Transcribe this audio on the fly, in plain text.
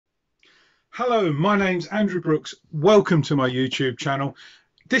Hello, my name's Andrew Brooks. Welcome to my YouTube channel.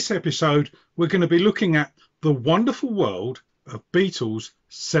 This episode, we're going to be looking at the wonderful world of Beatles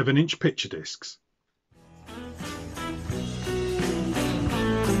 7-inch picture discs.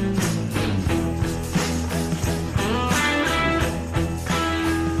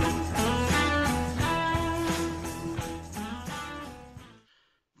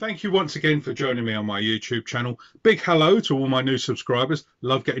 Thank you once again for joining me on my YouTube channel. Big hello to all my new subscribers.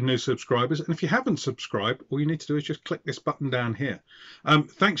 Love getting new subscribers. And if you haven't subscribed, all you need to do is just click this button down here.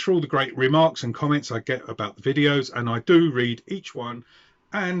 Thanks for all the great remarks and comments I get about the videos, and I do read each one.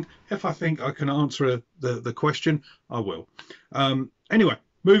 And if I think I can answer the question, I will. Anyway,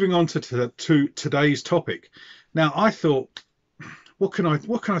 moving on to today's topic. Now, I thought, what can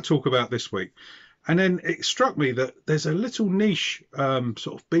I talk about this week? And then it struck me that there's a little niche sort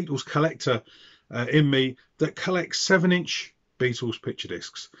of Beatles collector in me that collects 7-inch Beatles picture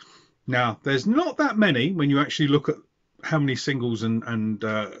discs. Now, there's not that many when you actually look at how many singles and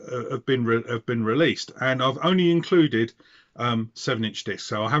have been released, and I've only included 7-inch discs.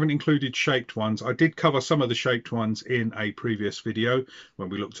 So I haven't included shaped ones. I did cover some of the shaped ones in a previous video when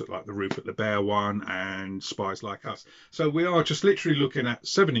we looked at like the Rupert the Bear one and Spies Like Us. So we are just literally looking at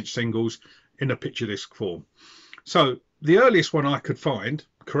 7-inch singles in a picture disc form. So the earliest one I could find,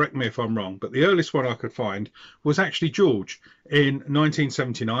 correct me if I'm wrong, but the earliest one I could find was actually George in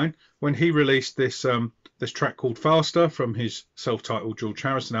 1979 when he released this this track called Faster from his self-titled George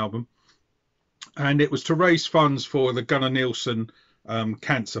Harrison album, and it was to raise funds for the Gunnar Nielsen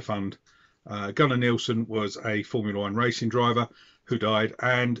Cancer Fund. Gunnar Nielsen was a Formula One racing driver who died,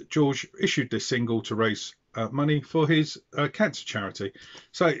 and George issued this single to raise money for his cancer charity.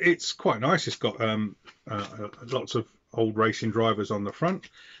 So it's quite nice. It's got lots of old racing drivers on the front.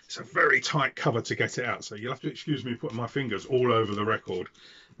 It's a very tight cover to get it out, so you'll have to excuse me putting my fingers all over the record.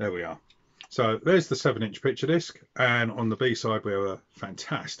 There we are. So there's the 7-inch picture disc, and on the B side we have a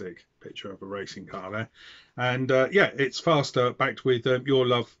fantastic picture of a racing car there, and yeah, it's Faster backed with Your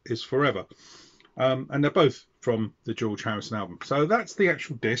Love Is Forever, and they're both from the George Harrison album. So that's the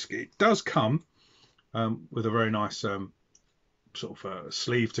actual disc. It does come with a very nice sort of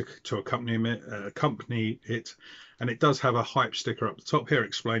sleeve to accompany it, and it does have a hype sticker up the top here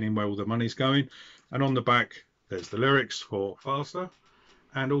explaining where all the money's going, and on the back there's the lyrics for Faster,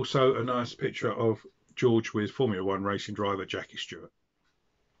 and also a nice picture of George with Formula One racing driver Jackie Stewart.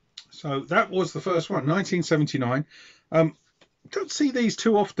 So that was the first one, 1979. Don't see these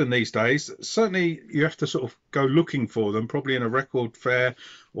too often these days. Certainly you have to sort of go looking for them, probably in a record fair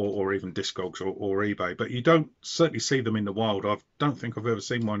or even Discogs or eBay, but you don't certainly see them in the wild. I don't think I've ever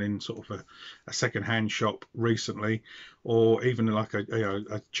seen one in sort of a second-hand shop recently, or even like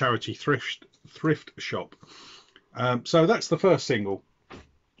a charity thrift shop. So that's the first single.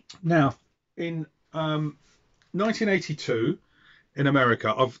 Now, in 1982 in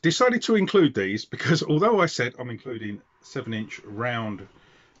America, I've decided to include these because although I said I'm including 7-inch round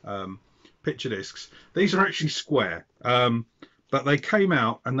picture discs, these are actually square, but they came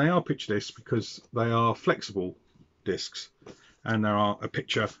out and they are picture discs because they are flexible discs, and there are a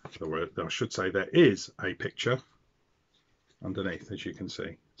picture, or I should say there is a picture underneath, as you can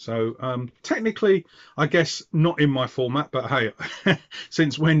see. So technically I guess not in my format, but hey,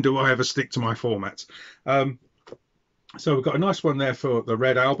 since when do I ever stick to my formats? So we've got a nice one there for the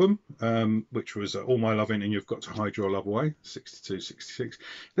Red album, which was All My Loving and You've Got to Hide Your Love Away, 62, 66.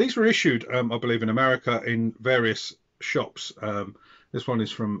 These were issued, I believe, in America in various shops. This one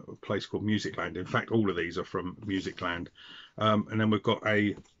is from a place called Musicland. In fact, all of these are from Musicland. And then we've got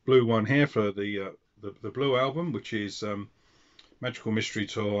a blue one here for the Blue album, which is Magical Mystery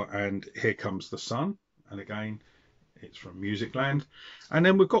Tour and Here Comes the Sun. And again, it's from Musicland. And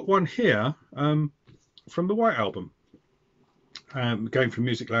then we've got one here from the White album. Going from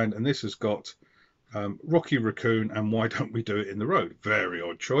Musicland, and this has got Rocky Raccoon and Why Don't We Do It in the Road. Very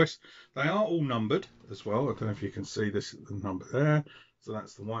odd choice. They are all numbered as well. I don't know if you can see this, the number there. So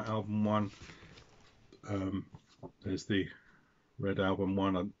that's the White album one. There's the Red album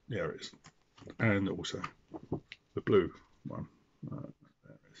one. There it is. And also the blue one. There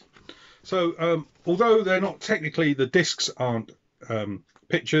it is. So although they're not technically, the discs aren't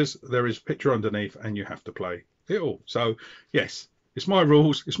pictures, there is a picture underneath and you have to play it all. So yes, it's my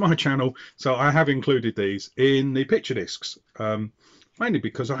rules, it's my channel, so I have included these in the picture discs, mainly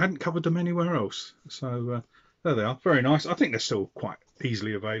because I hadn't covered them anywhere else. So there they are, very nice. I think they're still quite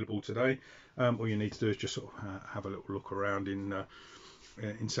easily available today. All you need to do is just sort of have a little look around in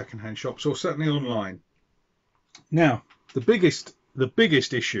second-hand shops, or certainly online. Now, the biggest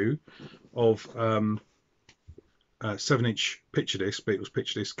issue of 7-inch picture disc, Beatles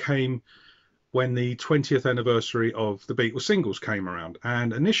picture disc, came when the 20th anniversary of the Beatles singles came around.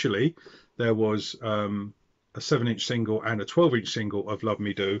 And initially there was a 7-inch single and a 12-inch single of Love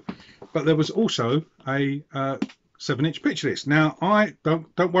Me Do, but there was also a 7-inch picture disc. Now, I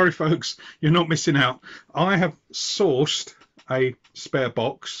don't worry, folks, you're not missing out. I have sourced a spare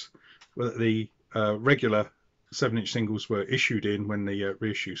box that the regular 7-inch singles were issued in when the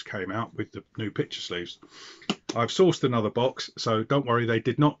reissues came out with the new picture sleeves. I've sourced another box, so don't worry.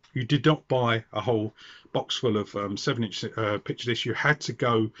 You did not buy a whole box full of 7-inch picture discs. You had to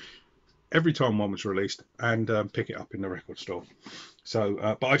go every time one was released and pick it up in the record store.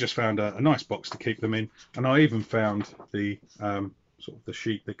 So, but I just found a nice box to keep them in, and I even found the sort of the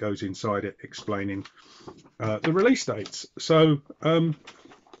sheet that goes inside it explaining the release dates. So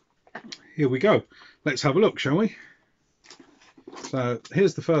here we go. Let's have a look, shall we? So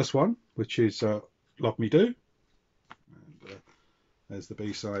here's the first one, which is Love Me Do. And, there's the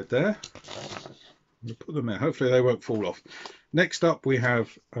B-side there. We'll put them there. Hopefully they won't fall off. Next up we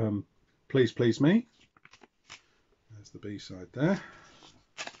have Please Please Me. There's the B-side there.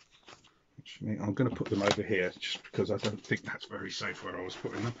 I'm going to put them over here just because I don't think that's very safe where I was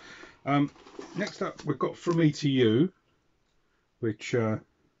putting them. Next up we've got From Me to You, which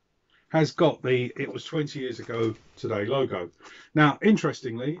has got the It Was 20 Years Ago Today logo. Now,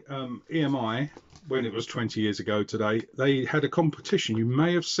 interestingly, EMI, when it was 20 years ago today, they had a competition. You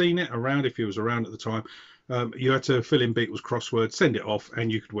may have seen it around if you was around at the time. You had to fill in Beatles crosswords, send it off, and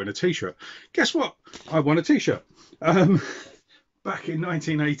you could win a t-shirt. Guess what? I won a t-shirt. Back in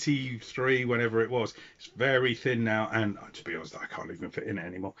 1983, whenever it was. It's very thin now, and to be honest, I can't even fit in it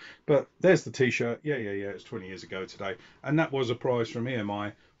anymore. But there's the t-shirt. Yeah, it's 20 years ago today. And that was a prize from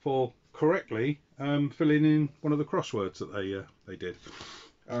EMI for correctly filling in one of the crosswords that they did.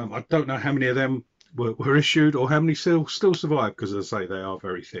 I don't know how many of them were issued or how many still survive, because as I say, they are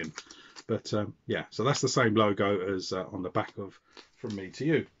very thin. But yeah, so that's the same logo as on the back of From Me to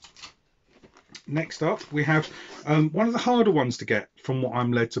You. Next up we have one of the harder ones to get, from what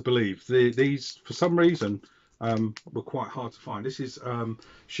I'm led to believe. These for some reason were quite hard to find. This is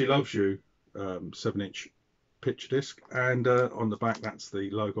She Loves You 7-inch picture disc, and on the back, that's the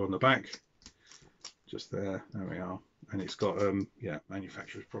logo on the back, just there we are, and it's got yeah,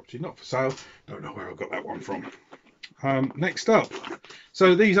 manufacturer's property, not for sale. Don't know where I got that one from. Next up,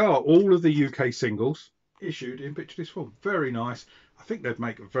 so these are all of the UK singles issued in picture disc form. Very nice. I think they'd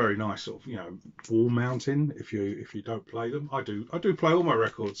make a very nice sort of, you know, wall mounting if you don't play them. I do play all my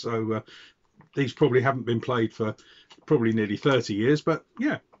records, so these probably haven't been played for probably nearly 30 years, but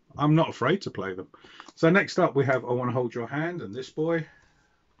yeah, I'm not afraid to play them. So next up we have I Want to Hold Your Hand, and This Boy.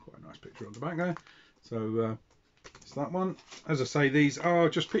 Quite a nice picture on the back there. So it's that one. As I say, these are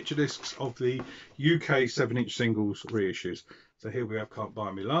just picture discs of the UK 7-inch singles reissues. So here we have Can't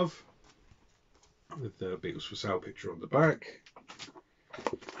Buy Me Love, with the Beatles for Sale picture on the back.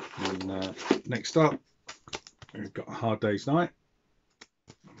 And next up we've got A Hard Day's Night.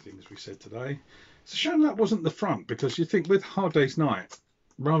 Everything as we said today. It's a shame that wasn't the front, because you think with Hard Day's Night,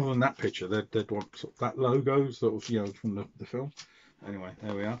 rather than that picture, they'd want sort of that logo, sort of, you know, from the film. Anyway,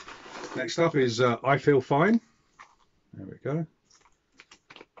 there we are. Next up is I Feel Fine. There we go.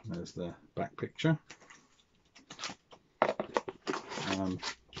 There's the back picture. I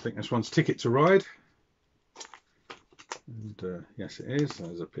think this one's Ticket to Ride. And yes, it is.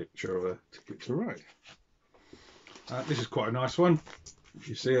 There's a picture of a Ticket to Ride. This is quite a nice one. If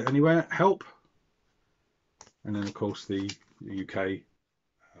you see it anywhere, Help. And then, of course, the UK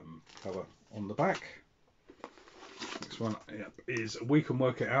cover on the back. Next one is We Can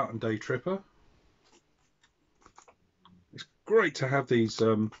Work It Out and Day Tripper. It's great to have these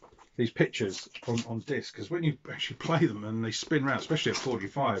pictures on disc, because when you actually play them and they spin around, especially at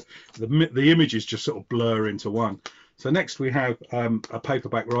 45, the images just sort of blur into one. So next we have a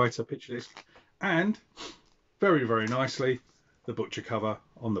paperback writer picture disc, and very, very nicely the Butcher cover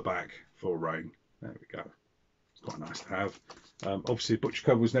on the back for Rain. There we go. It's quite nice to have. Obviously, Butcher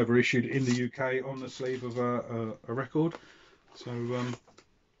cover was never issued in the UK on the sleeve of a record. So here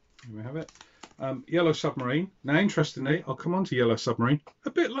we have it. Yellow Submarine. Now, interestingly, I'll come on to Yellow Submarine a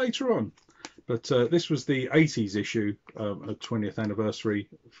bit later on. But this was the 80s issue, a 20th anniversary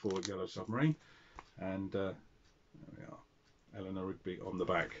for Yellow Submarine. And there we are, Eleanor Rigby on the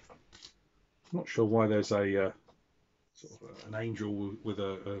back. I'm not sure why there's a sort of an angel with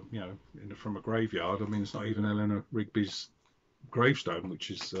a you know, from a graveyard. I mean, it's not even Eleanor Rigby's gravestone, which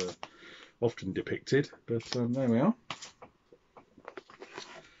is often depicted, but there we are.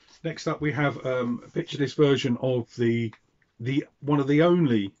 Next up we have a picture disc version of the one of the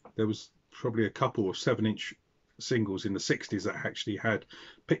only, there was probably a couple of 7-inch singles in the 60s that actually had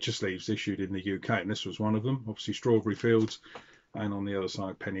picture sleeves issued in the UK, and this was one of them. Obviously Strawberry Fields, and on the other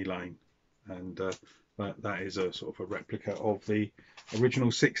side Penny Lane, and that is a sort of a replica of the original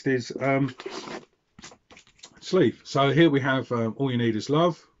 60s sleeve. So here we have All You Need Is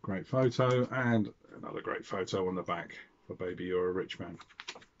Love, great photo, and another great photo on the back for Baby You're a Rich Man.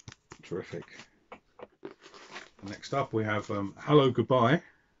 Terrific. Next up we have Hello Goodbye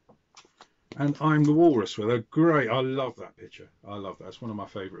and I'm the Walrus with a great, I love that picture. I love that. It's one of my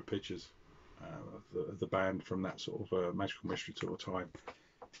favourite pictures of the band from that sort of Magical Mystery Tour time.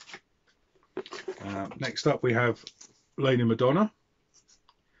 Next up we have Lady Madonna.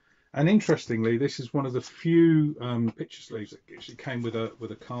 And interestingly, this is one of the few picture sleeves that actually came with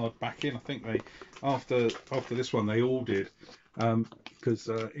a card backing. I think they after this one they all did, because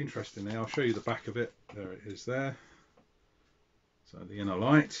interestingly, I'll show you the back of it. There it is there. So the inner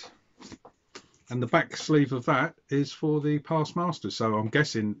light, and the back sleeve of that is for the Past Masters. So I'm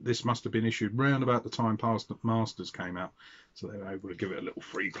guessing this must have been issued round about the time Past Masters came out. So they were able to give it a little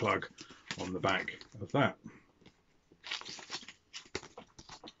free plug on the back of that.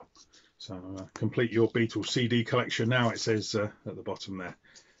 So complete your Beatles CD collection now, it says at the bottom there,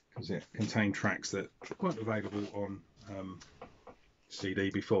 because it contained tracks that weren't available on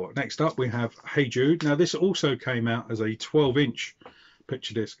CD before. Next up we have Hey Jude. Now this also came out as a 12-inch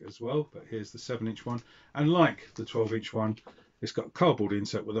picture disc as well, but here's the 7-inch one, and like the 12-inch one, it's got a cardboard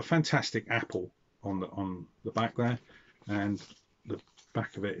insert with a fantastic apple on the back there, and the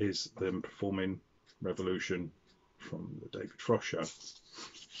back of it is them performing Revolution from the David Frost show.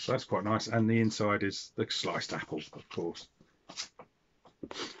 So that's quite nice, and the inside is the sliced apple, of course.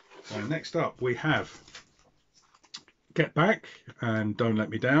 So next up we have Get Back and Don't Let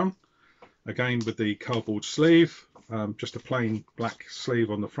Me Down, again with the cardboard sleeve, just a plain black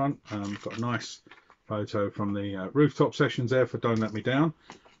sleeve on the front. Got a nice photo from the rooftop sessions there for Don't Let Me Down.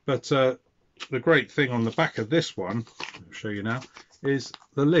 But the great thing on the back of this one, I'll show you now, is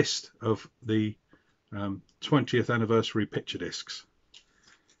the list of the 20th anniversary picture discs.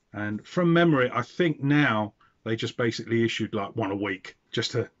 And from memory, I think now they just basically issued like one a week,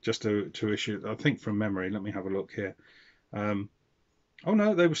 just to issue. I think from memory. Let me have a look here. Oh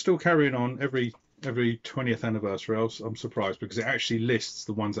no, they were still carrying on every 20th anniversary. I'm surprised, because it actually lists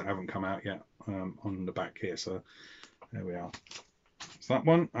the ones that haven't come out yet on the back here. So there we are. It's that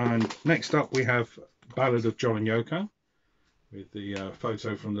one. And next up we have Ballad of John and Yoko, with the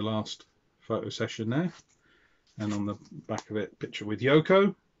photo from the last photo session there, and on the back of it, picture with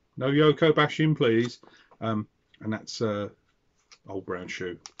Yoko. No Yoko bashing, please. And that's Old Brown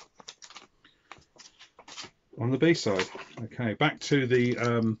Shoe. On the B side, okay, back to the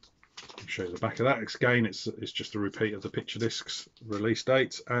I'll show you the back of that. Again, it's just a repeat of the picture discs release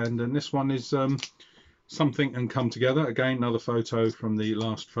dates, and then this one is Something and Come Together. Again, another photo from the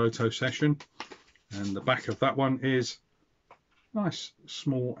last photo session, and the back of that one is nice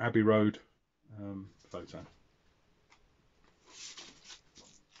small Abbey Road photo.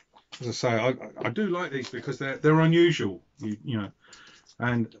 As I say, I do like these because they're unusual, you know.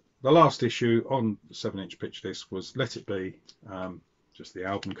 And the last issue on the 7-inch picture disc was Let It Be, just the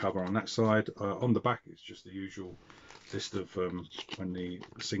album cover on that side. On the back it's just the usual list of when the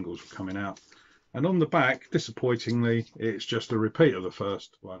singles were coming out, and on the back, disappointingly, it's just a repeat of the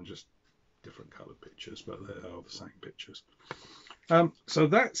first one, just different coloured pictures, but they are the same pictures. So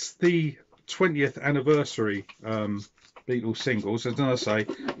that's the 20th anniversary Beatles singles. As I say,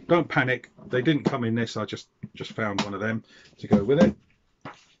 don't panic, they didn't come in this. I just found one of them to go with it.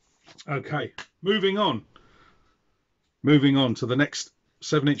 Okay, moving on to the next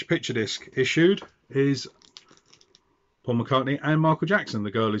 7-inch picture disc issued is Paul McCartney and Michael Jackson,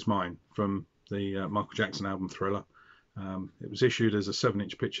 The Girl Is Mine, from the Michael Jackson album Thriller. It was issued as a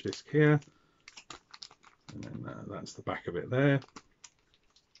 7-inch picture disc here, and then that's the back of it there.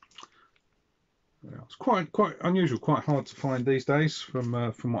 Yeah, it's quite unusual, quite hard to find these days from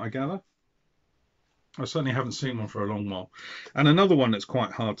what I gather. I certainly haven't seen one for a long while. And another one that's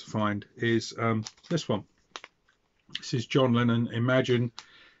quite hard to find is this one. This is John Lennon, Imagine.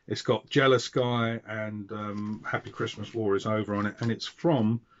 It's got Jealous Guy and Happy Christmas War Is Over on it, and it's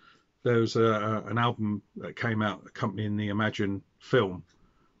from, there's an album that came out accompanying the Imagine film,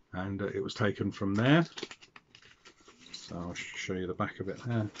 and it was taken from there. So I'll show you the back of it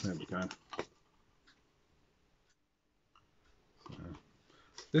there. There we go.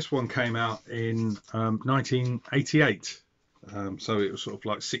 This one came out in 1988, so it was sort of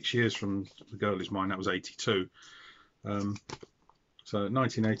like 6 years from The Girl Is Mine. That was 82. So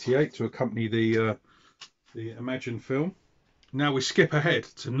 1988 to accompany the Imagine film. Now we skip ahead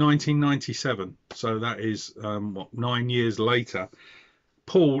to 1997, so that is what, 9 years later.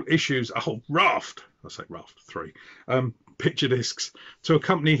 Paul issues a whole raft, I say raft, three picture discs to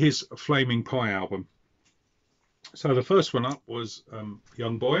accompany his Flaming Pie album. So the first one up was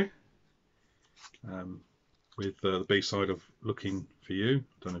Young Boy, with the B-side of Looking for You.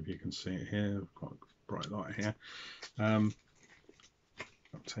 I don't know if you can see it here, quite bright light here. I'll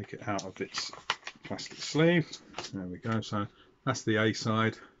take it out of its plastic sleeve. There we go. So that's the A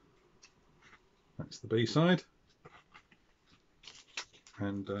side, that's the B side,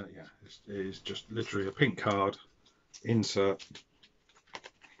 and yeah, it is just literally a pink card insert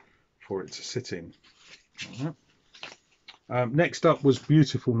for it to sit in. Next up was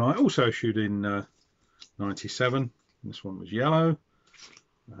Beautiful Night, also issued in 97. This one was yellow,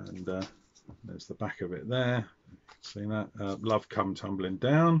 and there's the back of it there. See that? Love Come Tumbling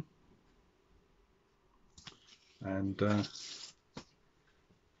Down. And there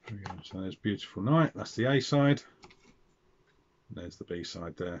we go. So there's Beautiful Night, that's the A side. There's the B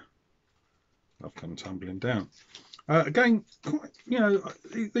side there. Love Come Tumbling Down. Again, quite, you know,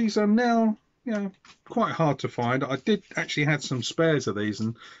 these are now, you know, quite hard to find. I did actually had some spares of these,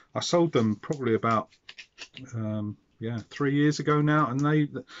 and I sold them probably about yeah, 3 years ago now, and I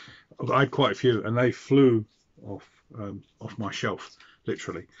had quite a few, and they flew off my shelf,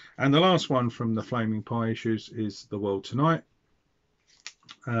 literally. And the last one from the Flaming Pie issues is The World Tonight,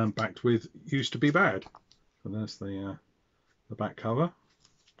 backed with Used to Be Bad. So there's the back cover.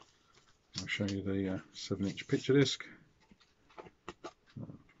 I'll show you the 7-inch picture disc.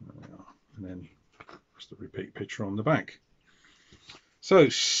 There we are. And then just a repeat picture on the back. So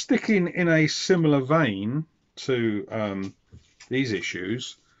sticking in a similar vein to these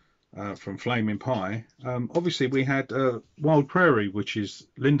issues from Flaming Pie, obviously we had Wild Prairie, which is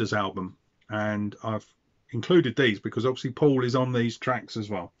Linda's album, and I've included these because obviously Paul is on these tracks as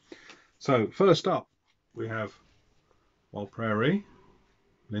well. So first up we have Wild Prairie,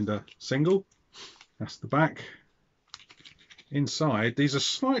 Linda single. That's the back. Inside, these are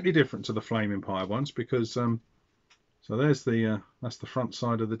slightly different to the Flaming Pie ones because so there's the that's the front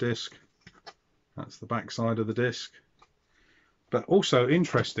side of the disc, that's the back side of the disc. But also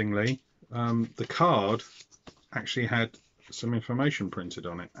interestingly, the card actually had some information printed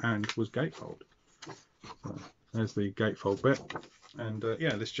on it and was gatefold. So there's the gatefold bit, and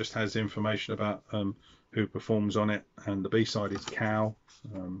yeah, this just has information about who performs on it, and the B side is Cow.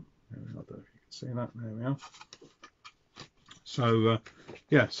 I don't know if you can see that. There we are. So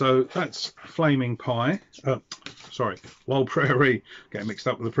yeah, so that's Flaming Pie. Sorry, Wild Prairie. Getting mixed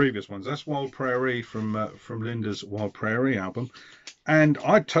up with the previous ones. That's Wild Prairie from Linda's Wild Prairie album, and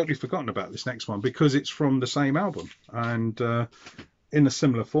I'd totally forgotten about this next one because it's from the same album and in a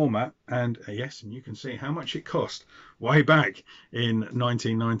similar format. And yes, and you can see how much it cost way back in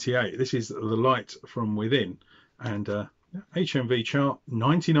 1998. This is The Light from Within, and HMV chart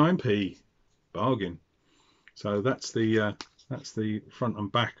 99p, bargain. So that's the front and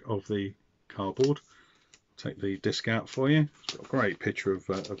back of the cardboard. Take the disc out for you. It's got a great picture of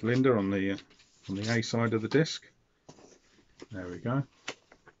Linda on the A side of the disc. There we go.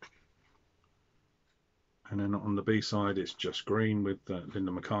 And then on the B side it's just green with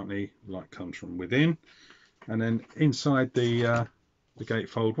Linda McCartney, Light Comes From Within. And then inside the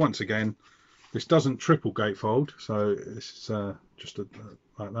gatefold, once again, this doesn't triple gatefold, so it's just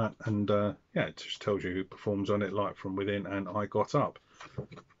like that, and yeah, it just tells you who performs on it, Light From Within and I Got Up.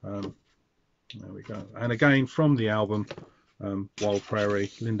 There we go. And again from the album Wild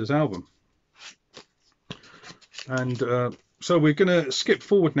Prairie, Linda's album. And so we're going to skip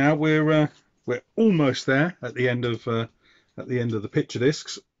forward now. We're almost there at the end of the picture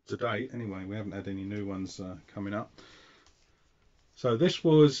discs to date. Anyway, we haven't had any new ones coming up. So this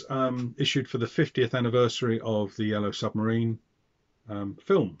was issued for the 50th anniversary of the Yellow Submarine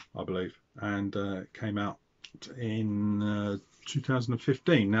film, I believe, and came out in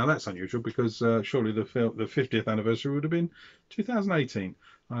 2015. Now that's unusual because surely the 50th anniversary would have been 2018.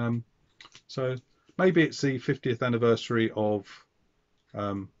 So maybe it's the 50th anniversary of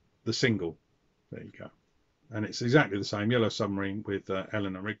the single. There you go. And it's exactly the same, Yellow Submarine with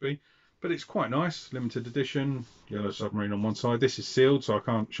Eleanor Rigby. But it's quite nice, limited edition, Yellow Submarine on one side. This is sealed, so I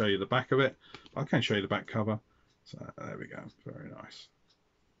can't show you the back of it. I can show you the back cover. So there we go, very nice.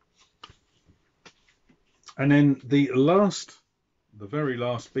 And then the very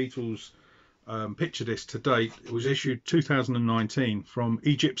last Beatles picture disc to date, it was issued 2019 from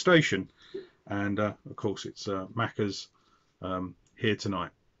Egypt Station. And of course it's Macca's Here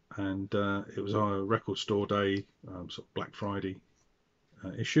Tonight. And it was our record store day, sort of Black Friday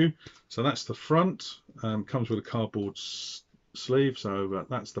issue. So that's the front. Comes with a cardboard sleeve. So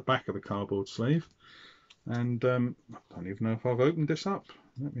that's the back of the cardboard sleeve. And I don't even know if I've opened this up.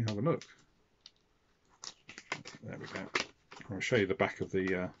 Let me have a look. There we go. I'll show you the back of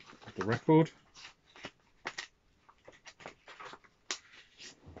the record.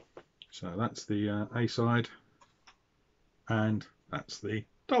 So that's the A side, and that's the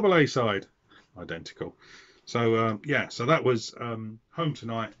double A side, identical. So yeah, so that was Home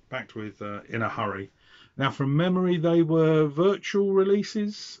Tonight, backed with In a Hurry. Now, from memory, they were virtual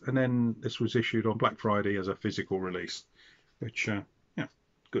releases, and then this was issued on Black Friday as a physical release, which yeah,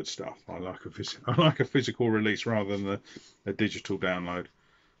 good stuff. I like a physical release rather than a digital download.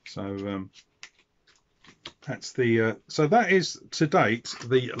 So that's the so that is to date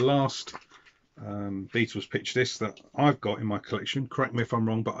the last Beatles picture disc that I've got in my collection. Correct me if I'm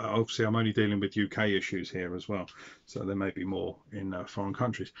wrong, but obviously I'm only dealing with UK issues here as well, so there may be more in foreign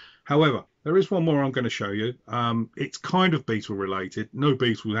countries. However, there is one more I'm going to show you. It's kind of Beatle related. No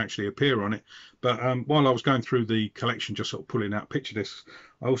Beatles actually appear on it, but while I was going through the collection, just sort of pulling out picture discs,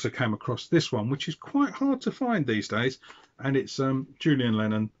 I also came across this one, which is quite hard to find these days, and it's Julian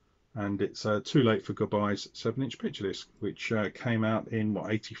Lennon, and it's Too Late for Goodbye's 7-inch picture disc, which came out in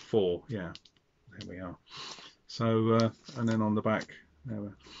what, 84. Yeah, there we are. So and then on the back there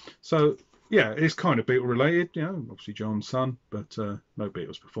so yeah, it's kind of Beatle related, you know, obviously John's son, but no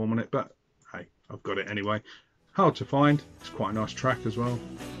Beatles performing it. But hey, I've got it anyway. Hard to find. It's quite a nice track as well,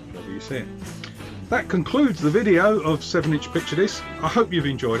 whether you see it. That concludes the video of 7-inch picture disc. I hope you've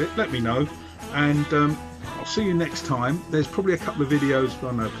enjoyed it. Let me know, and I'll see you next time. There's probably a couple of videos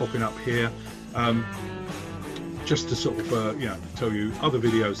I know popping up here, just to sort of you know, tell you other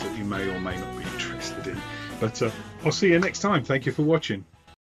videos that you may or may not be interested in. But I'll see you next time. Thank you for watching.